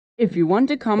If you want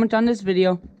to comment on this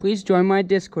video, please join my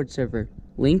Discord server.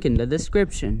 Link in the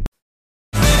description.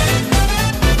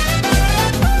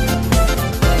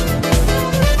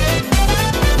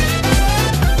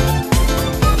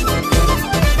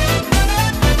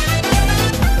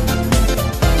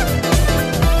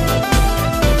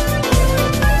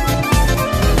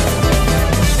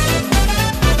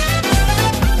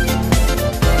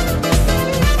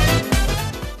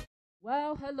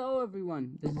 Well, hello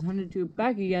everyone, this is 102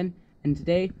 back again, and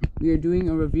today we are doing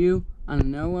a review on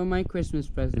another one of my Christmas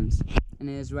presents, and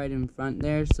it is right in front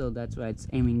there, so that's why it's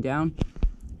aiming down,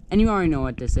 and you already know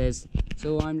what this is,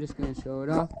 so I'm just going to show it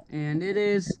off, and it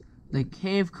is the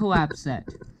Cave Collapse set.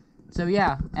 So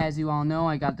yeah, as you all know,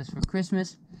 I got this for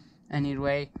Christmas,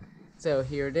 anyway, so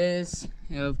here it is.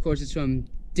 Of course it's from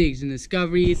Digs and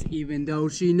Discoveries, even though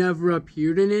she never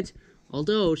appeared in it.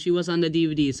 Although she was on the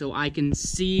DVD, so I can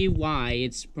see why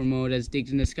it's promoted as Digs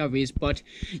and Discoveries, but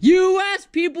US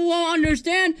people won't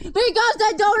understand because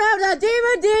they don't have the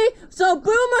DVD, so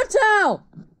boo Mattel!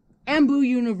 And boo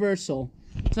Universal.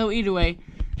 So either way,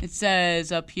 it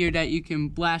says up here that you can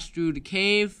blast through the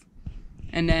cave,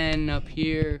 and then up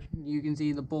here you can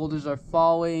see the boulders are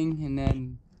falling, and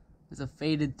then there's a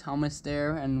faded Thomas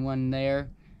there, and one there,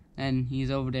 and he's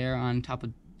over there on top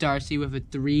of Darcy with a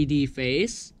 3D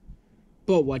face.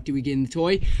 But what do we get in the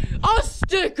toy? A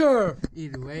sticker!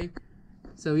 Either way.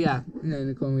 So yeah, and then in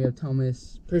the corner we have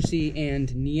Thomas, Percy,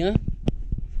 and Nia.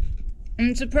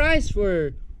 I'm surprised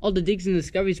for all the Digs and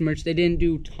Discoveries merch, they didn't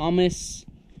do Thomas,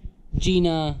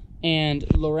 Gina, and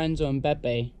Lorenzo and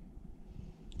Beppe.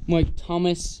 More like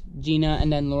Thomas, Gina,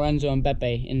 and then Lorenzo and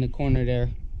Beppe in the corner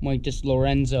there. More like just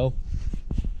Lorenzo.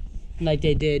 Like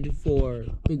they did for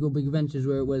Big Old Big Adventures,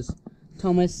 where it was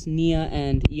Thomas, Nia,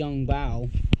 and Young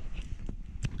Bao.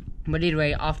 But either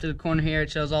way, off to the corner here,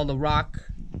 it shows all the rock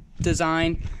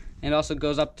design. It also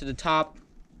goes up to the top.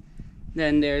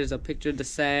 Then there's a picture of the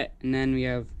set. And then we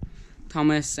have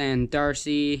Thomas and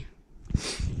Darcy.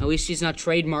 At least she's not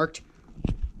trademarked.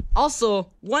 Also,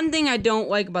 one thing I don't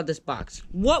like about this box.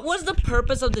 What was the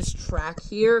purpose of this track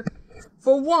here?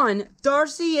 For one,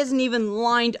 Darcy isn't even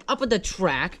lined up with the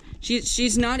track.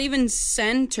 She's not even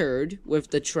centered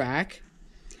with the track.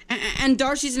 And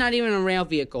Darcy's not even a rail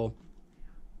vehicle.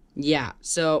 Yeah,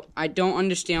 so I don't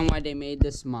understand why they made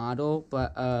this model,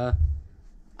 but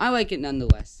I like it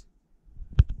nonetheless.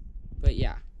 But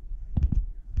yeah,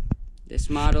 this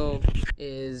model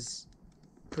is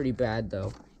pretty bad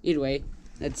though. Either way,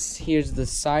 here's the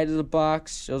side of the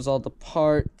box, shows all the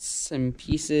parts and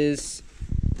pieces.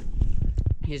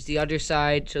 Here's the other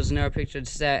side, shows another picture of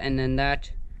the set, and then that.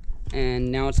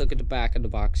 And now let's look at the back of the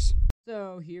box.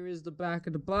 So here is the back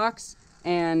of the box,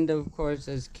 and of course it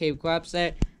says Cave Collapse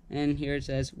set. And here it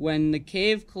says, when the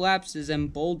cave collapses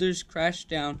and boulders crash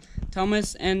down,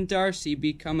 Thomas and Darcy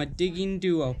become a digging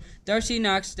duo. Darcy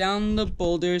knocks down the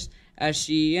boulders as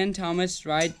she and Thomas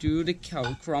ride through the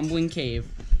crumbling cave.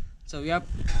 So, yep,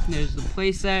 there's the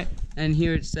playset. And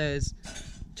here it says,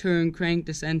 turn crank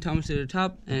to send Thomas to the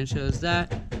top. And it shows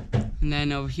that. And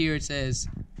then over here it says,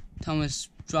 Thomas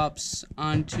drops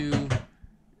onto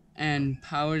and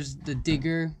powers the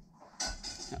digger.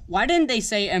 Why didn't they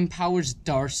say empowers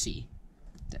Darcy?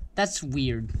 That's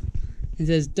weird. It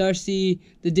says Darcy,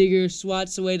 the digger,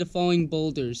 swats away the falling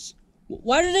boulders.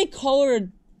 Why do they call her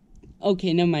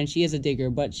okay, never mind, she is a digger,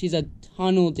 but she's a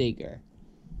tunnel digger.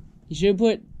 You should have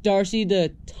put Darcy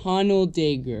the tunnel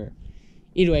digger.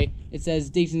 Either way, it says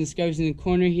Digs and Discoveries in the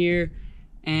corner here.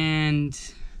 And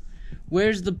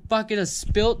where's the bucket of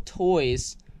spilt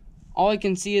toys? All I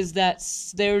can see is that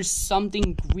there's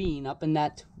something green up in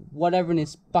that whatever in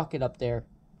this bucket up there.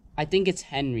 I think it's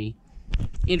Henry.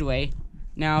 Either way,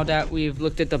 now that we've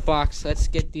looked at the box, let's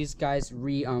get these guys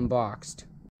re-unboxed.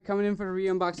 Coming in for the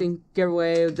re-unboxing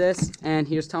giveaway of this, and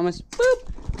here's Thomas.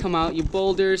 Boop! Come out, you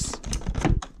boulders.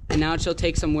 And now she'll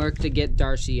take some work to get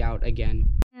Darcy out again.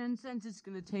 And since it's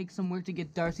gonna take some work to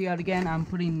get Darcy out again, I'm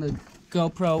putting the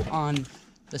GoPro on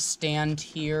the stand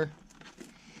here.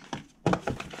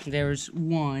 There's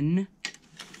one,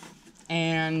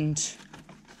 and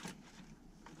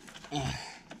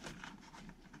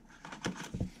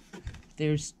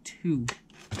there's two,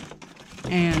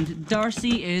 and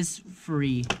Darcy is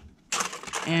free,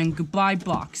 and goodbye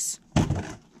box.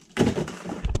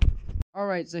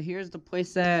 Alright, so here's the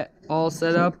playset all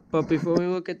set up, but before we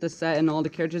look at the set and all the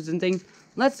characters and things,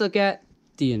 let's look at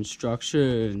the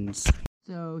instructions.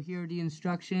 So here are the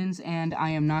instructions, and I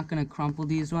am not going to crumple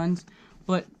these ones.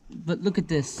 But look at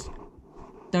this.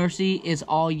 Darcy is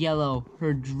all yellow.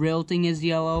 Her drill thing is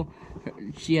yellow.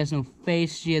 She has no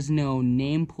face. She has no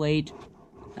nameplate.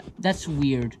 That's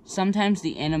weird. Sometimes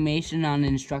the animation on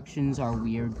instructions are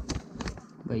weird.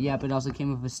 But yep, it also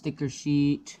came with a sticker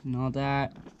sheet and all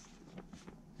that.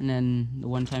 And then the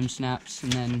one-time snaps.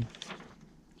 And then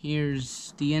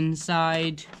here's the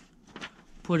inside.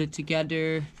 Put it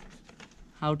together.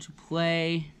 How to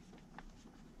play.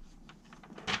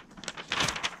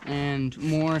 And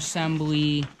more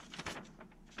assembly.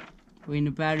 Putting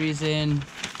the batteries in.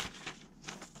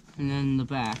 And then the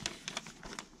back.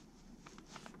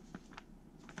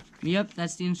 Yep,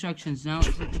 that's the instructions. Now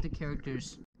let's look at the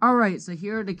characters. Alright, so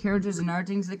here are the characters and other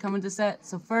things that come with the set.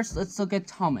 So first, let's look at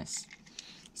Thomas.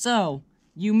 So,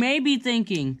 you may be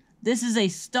thinking, this is a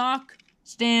stock,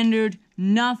 standard,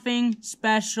 nothing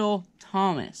special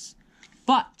Thomas.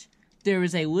 But, there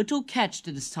is a little catch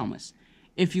to this Thomas.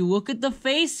 If you look at the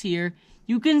face here,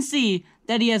 you can see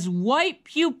that he has white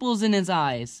pupils in his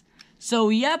eyes. So,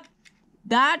 yep,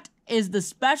 that is the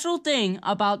special thing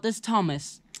about this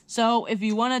Thomas. So, if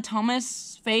you want a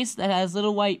Thomas face that has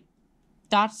little white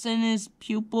dots in his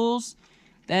pupils,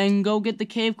 then go get the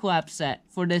Cave Collapse set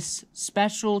for this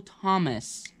special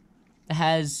Thomas that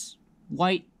has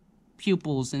white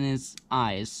pupils in his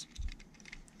eyes.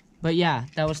 But yeah,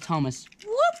 that was Thomas.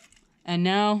 Whoop! And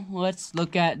now, let's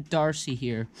look at Darcy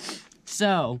here.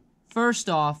 So, first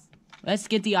off, let's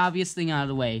get the obvious thing out of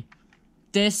the way.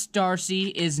 This Darcy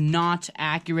is not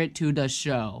accurate to the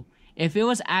show. If it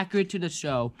was accurate to the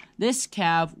show, this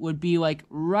Cav would be like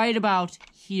right about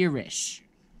here-ish.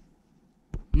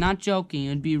 Not joking, it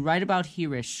would be right about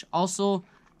here-ish. Also,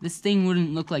 this thing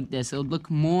wouldn't look like this. It would look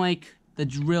more like the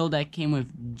drill that came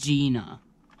with Gina.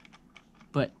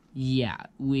 But yeah,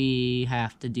 we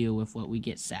have to deal with what we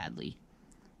get, sadly.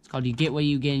 It's called you get what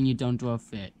you get and you don't draw a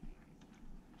fit.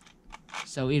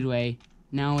 So either way,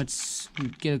 now let's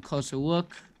get a closer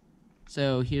look.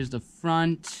 So here's the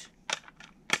front.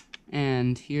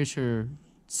 And here's her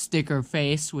sticker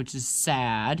face, which is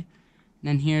sad. And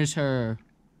then here's her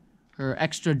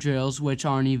extra drills, which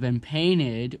aren't even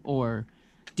painted or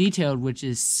detailed, which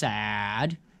is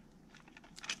sad.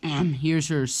 And here's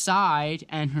her side,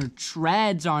 and her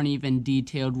treads aren't even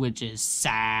detailed, which is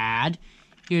sad.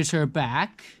 Here's her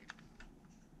back,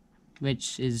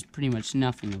 which is pretty much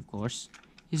nothing, of course.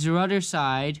 Here's her other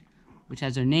side, which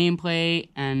has her nameplate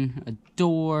and a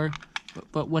door.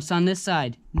 But what's on this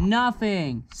side?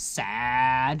 Nothing.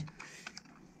 Sad.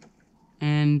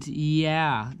 And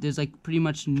yeah, there's like pretty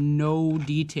much no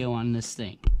detail on this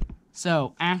thing.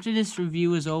 So, after this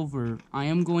review is over, I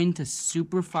am going to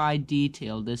superfy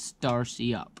detail this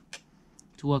Darcy up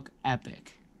to look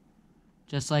epic.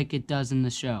 Just like it does in the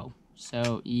show.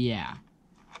 So, yeah.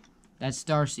 That's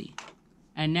Darcy.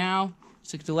 And now,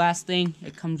 it's like the last thing,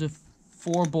 it comes with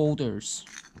 4 boulders.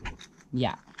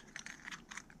 Yeah.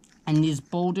 And these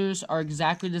boulders are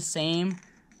exactly the same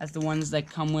as the ones that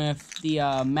come with the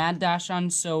Mad Dash on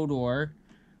Sodor,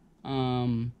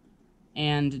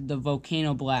 and the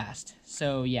Volcano Blast.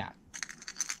 So yeah,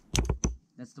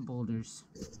 that's the boulders.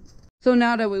 So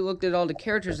now that we looked at all the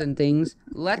characters and things,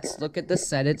 let's look at the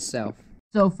set itself.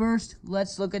 So first,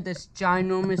 let's look at this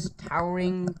ginormous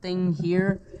towering thing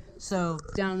here. So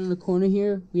down in the corner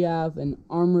here, we have an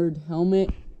armored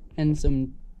helmet and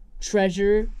some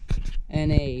treasure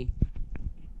and a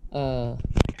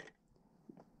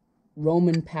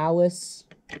Roman palace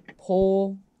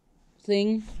pole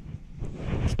thing.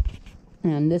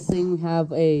 And this thing we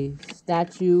have a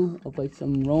statue of like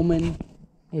some Roman,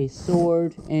 a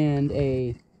sword, and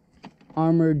a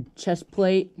armored chest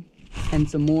plate, and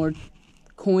some more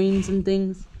coins and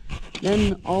things.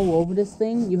 Then all over this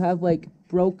thing you have like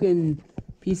broken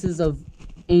pieces of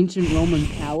ancient Roman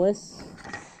palace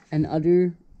and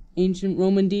other ancient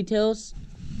Roman details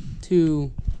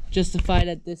to justify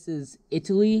that this is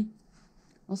Italy.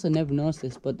 Also, never noticed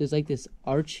this, but there's like this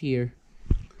arch here.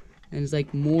 And there's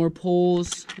like more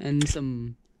poles and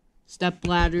some step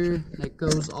ladder that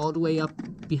goes all the way up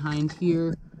behind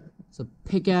here. It's a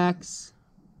pickaxe,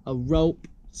 a rope,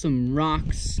 some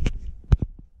rocks,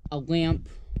 a lamp,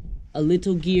 a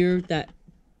little gear that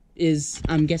is,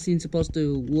 I'm guessing, supposed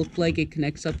to look like it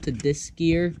connects up to this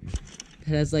gear. It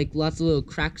has like lots of little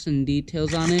cracks and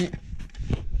details on it.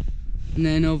 And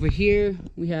then over here,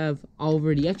 we have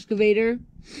Oliver the Excavator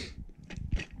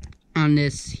on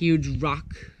this huge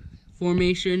rock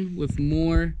formation with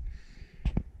more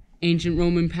ancient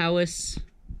Roman palace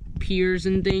piers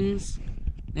and things.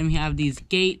 Then we have these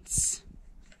gates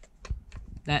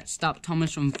that stop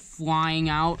Thomas from flying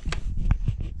out.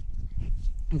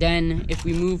 Then, if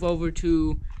we move over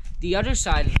to the other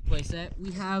side of the playset,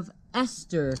 we have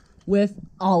Esther with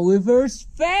Oliver's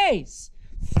face.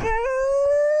 Factory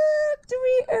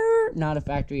error. Not a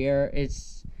factory error.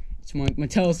 It's It's Mike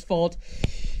Mattel's fault.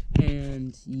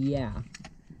 And yeah.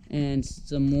 And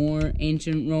some more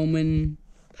ancient Roman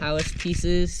palace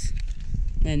pieces.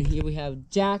 And here we have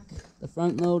Jack, the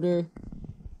front loader,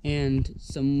 and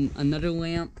another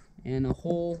lamp and a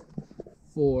hole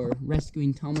for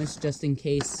rescuing Thomas just in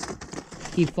case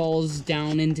he falls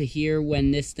down into here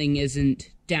when this thing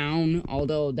isn't down,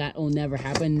 although that will never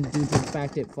happen due to the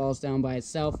fact it falls down by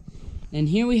itself. And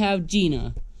here we have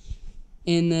Gina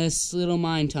in this little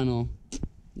mine tunnel.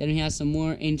 Then we have some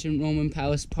more ancient Roman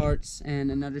palace parts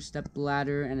and another step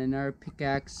ladder and another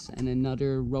pickaxe and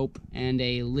another rope and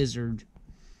a lizard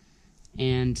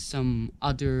and some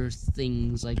other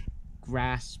things like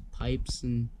grass pipes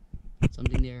and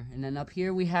something there. And then up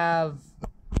here we have,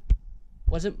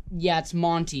 it's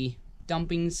Monty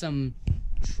dumping some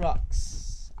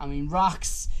rocks.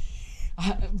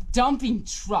 Dumping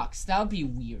trucks, that would be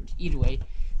weird. Either way,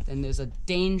 then there's a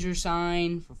danger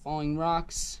sign for falling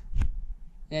rocks.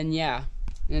 Then yeah,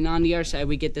 and on the other side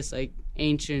we get this like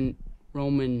ancient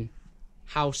Roman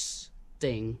house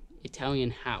thing,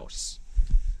 Italian house.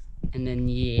 And then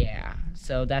yeah,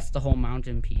 so that's the whole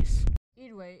mountain piece.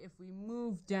 Either way, if we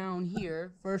move down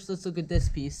here, first let's look at this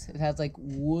piece. It has like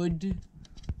wood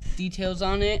details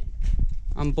on it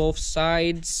on both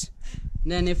sides.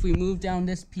 And then if we move down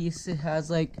this piece, it has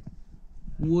like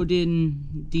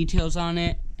wooden details on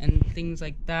it and things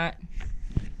like that.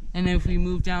 And if we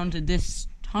move down to this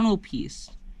tunnel piece,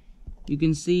 you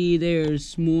can see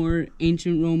there's more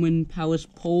ancient Roman palace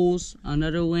poles,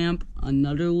 another lamp,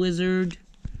 another lizard,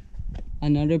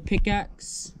 another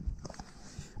pickaxe,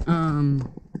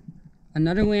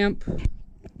 another lamp,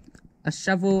 a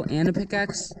shovel, and a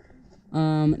pickaxe.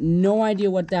 No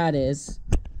idea what that is.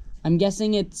 I'm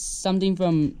guessing it's something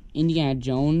from Indiana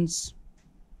Jones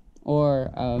or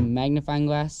a magnifying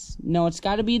glass. No, it's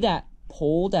got to be that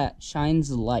pole that shines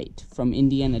light from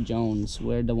Indiana Jones,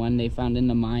 where the one they found in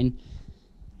the mine.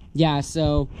 Yeah,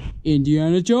 so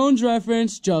Indiana Jones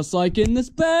reference, just like in the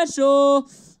special.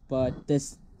 But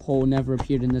this pole never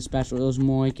appeared in the special. It was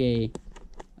more like a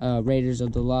Raiders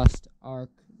of the Lost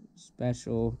Ark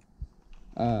special.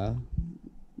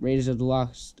 Raiders of the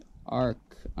Lost Ark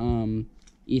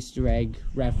Easter egg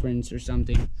reference or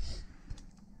something.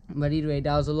 But either way,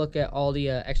 that was a look at all the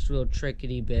extra little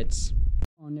trickety bits.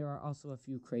 Oh, and there are also a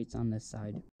few crates on this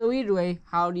side. So either way,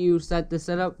 how do you set this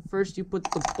setup? First, you put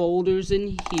the boulders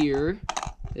in here,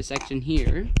 this section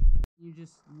here. You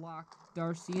just lock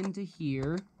Darcy into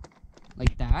here,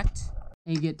 like that.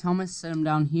 And you get Thomas, set him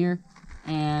down here,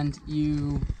 and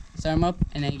you set him up,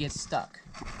 and then he gets stuck,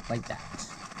 like that.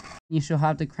 You shall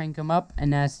have to crank him up,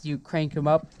 and as you crank him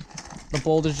up, the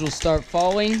boulders will start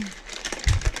falling.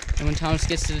 And when Thomas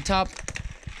gets to the top,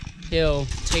 he'll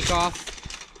take off,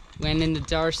 land into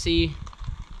Darcy,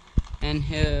 and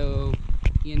he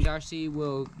and Darcy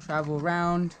will travel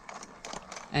around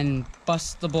and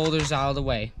bust the boulders out of the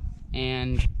way.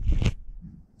 And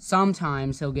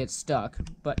sometimes he'll get stuck,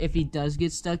 but if he does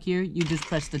get stuck here, you just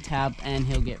press the tab and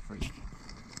he'll get free,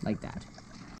 like that.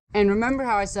 And remember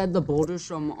how I said the boulders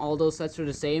from all those sets are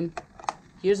the same?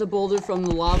 Here's a boulder from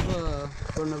the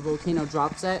volcano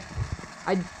drop set.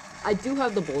 I do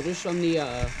have the boulders from the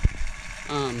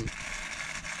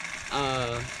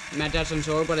Mad Dash on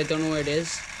Shore, but I don't know where it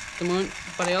is at the moment.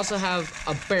 But I also have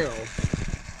a barrel,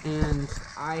 and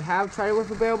I have tried it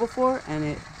with a barrel before, and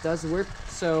it does work.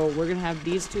 So we're gonna have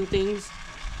these two things,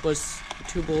 plus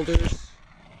 2 boulders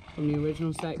from the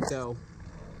original set, go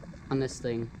on this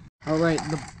thing. All right,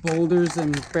 the boulders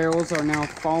and barrels are now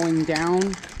falling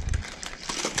down.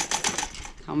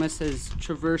 Thomas has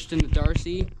traversed into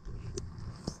Darcy,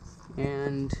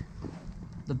 and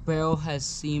the barrel has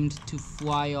seemed to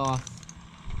fly off.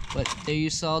 But there you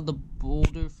saw the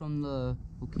boulder from the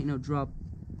volcano drop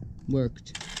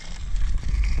worked.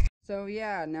 So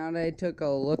yeah, now that I took a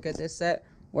look at this set,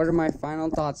 what are my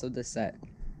final thoughts of this set?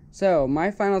 So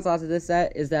my final thoughts of this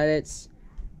set is that it's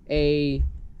a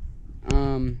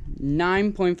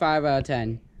 9.5 out of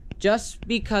 10. Just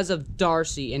because of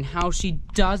Darcy and how she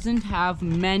doesn't have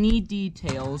many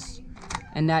details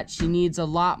and that she needs a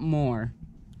lot more.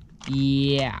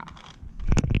 Yeah.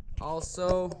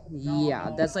 Also,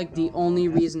 yeah, that's like the only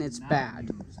reason it's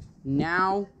bad.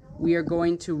 Now, we are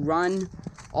going to run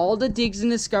all the Digs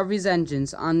and Discoveries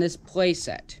engines on this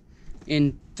playset.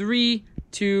 In 3,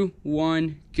 2,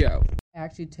 1, go. I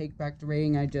actually take back the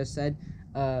rating I just said,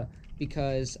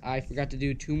 because I forgot to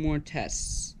do 2 more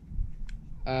tests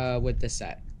with this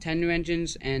set. 10 new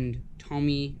engines and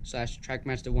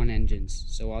Tommy/Trackmaster 1 engines.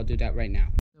 So I'll do that right now.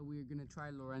 So we're gonna try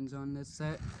Lorenzo on this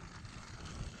set.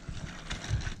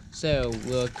 So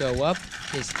we'll go up,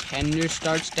 his tender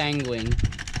starts dangling,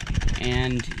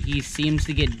 and he seems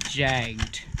to get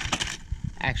jagged.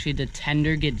 Actually, the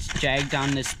tender gets jagged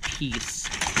on this piece,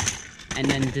 and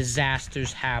then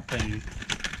disasters happen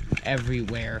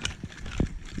everywhere.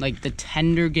 Like, the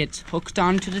tender gets hooked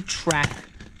onto the track.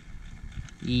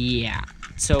 Yeah,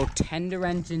 so tender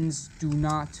engines do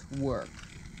not work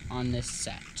on this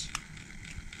set.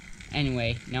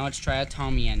 Anyway, now let's try a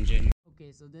Tommy engine.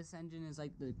 Okay, so this engine is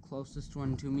like the closest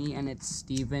one to me, and it's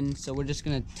Steven. So we're just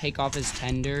gonna take off his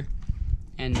tender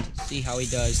and see how he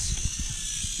does.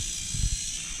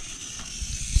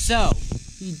 So,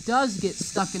 he does get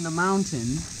stuck in the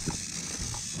mountain,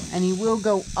 and he will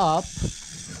go up,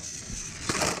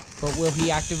 but will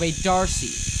he activate Darcy?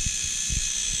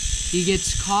 He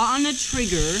gets caught on a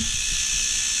trigger,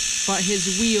 but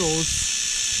his wheels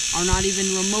are not even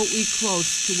remotely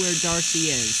close to where Darcy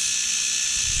is.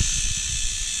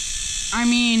 I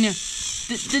mean,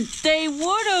 they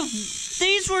would have.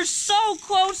 These were so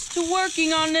close to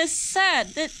working on this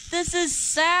set. This is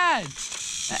sad.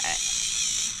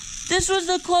 This was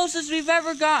the closest we've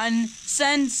ever gotten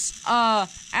since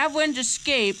Avalanche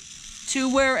Escape to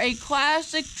where a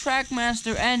classic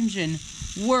Trackmaster engine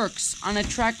works on a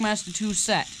Trackmaster 2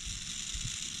 set.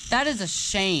 That is a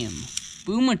shame.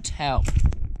 Boomatel.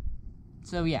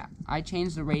 So yeah, I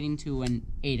changed the rating to an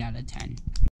 8 out of 10.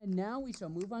 And now we shall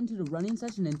move on to the running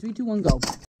session in 3, 2, 1, go.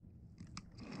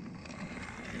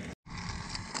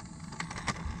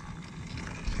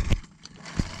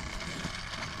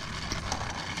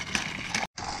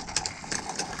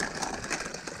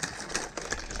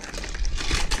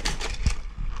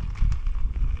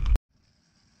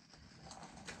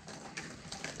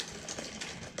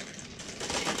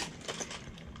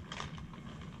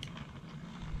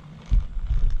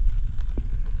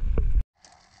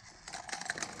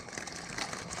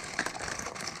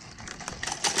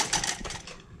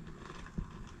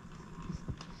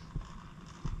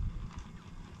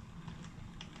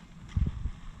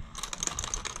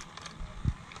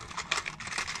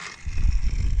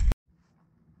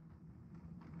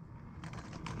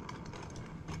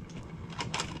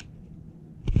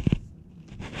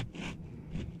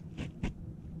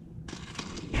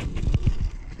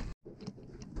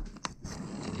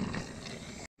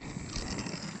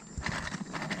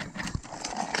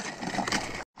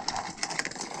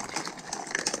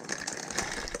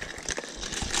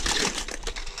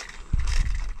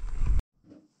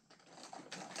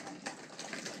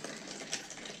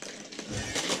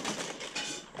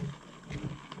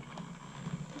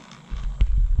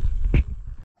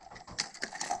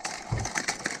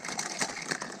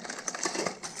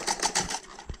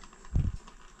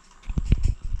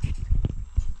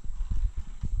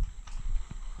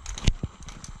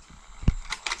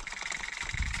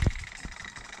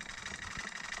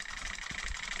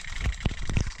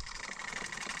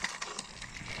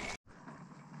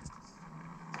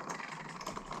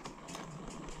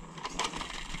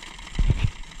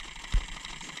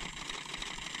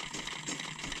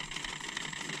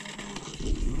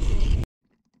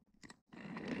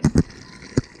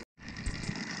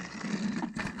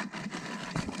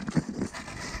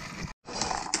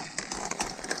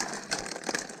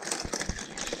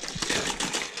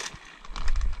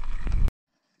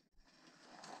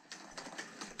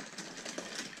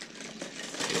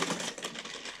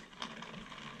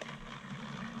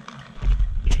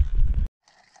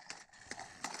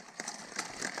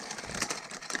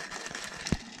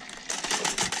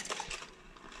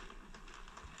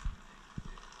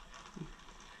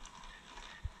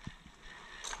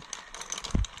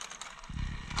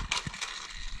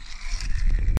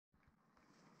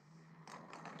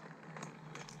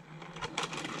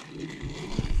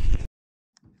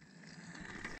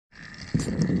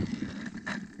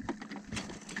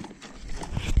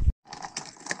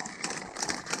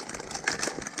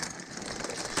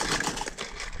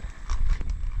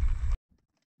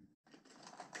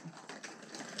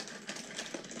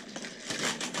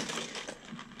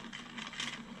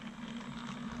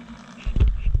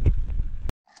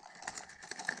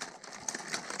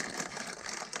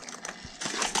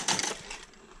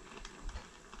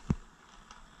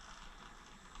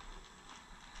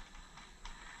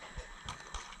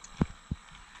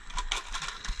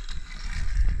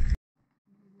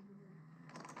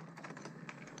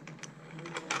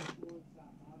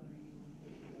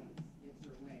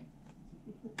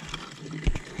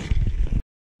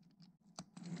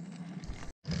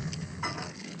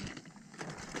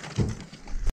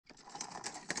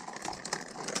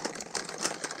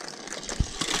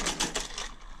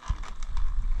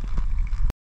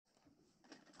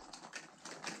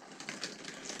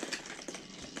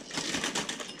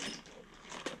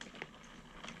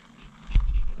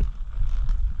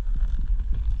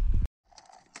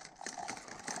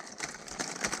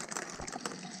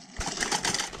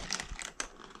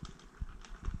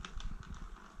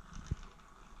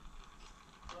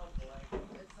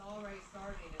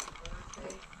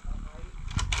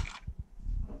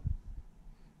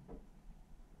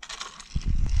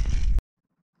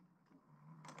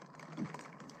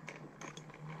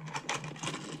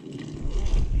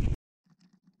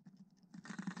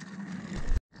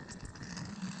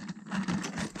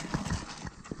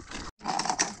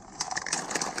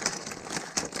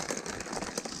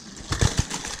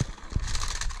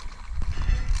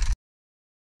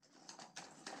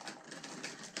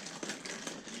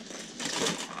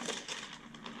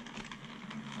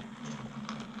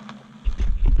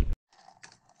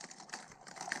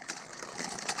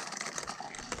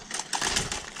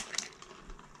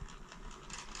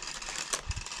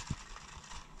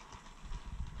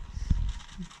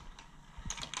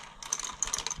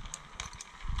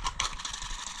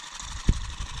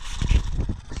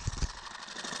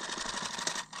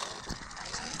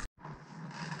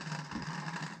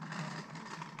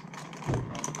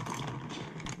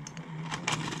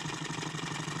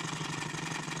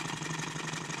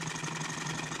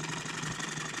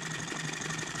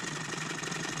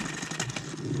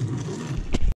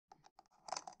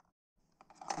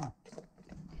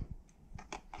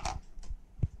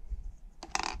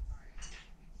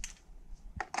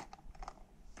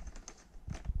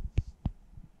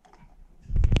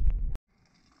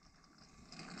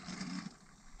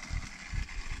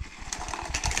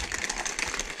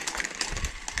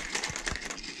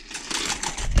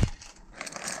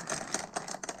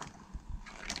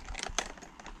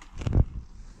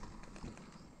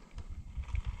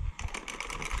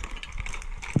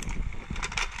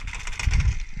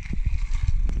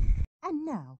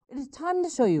 time to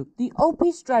show you the OP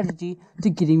strategy to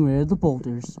getting rid of the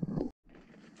boulders.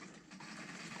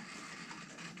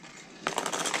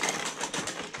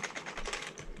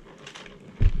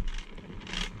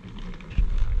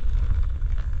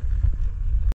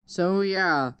 So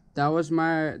yeah, that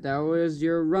was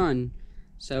your run.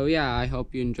 So yeah, I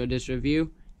hope you enjoyed this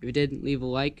review. If you did, leave a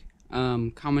like,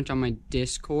 comment on my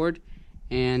Discord,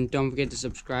 and don't forget to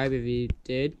subscribe if you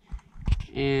did.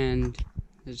 And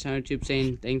this is YouTube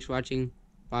saying thanks for watching.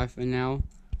 Bye for now.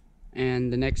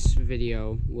 And the next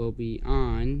video will be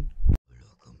on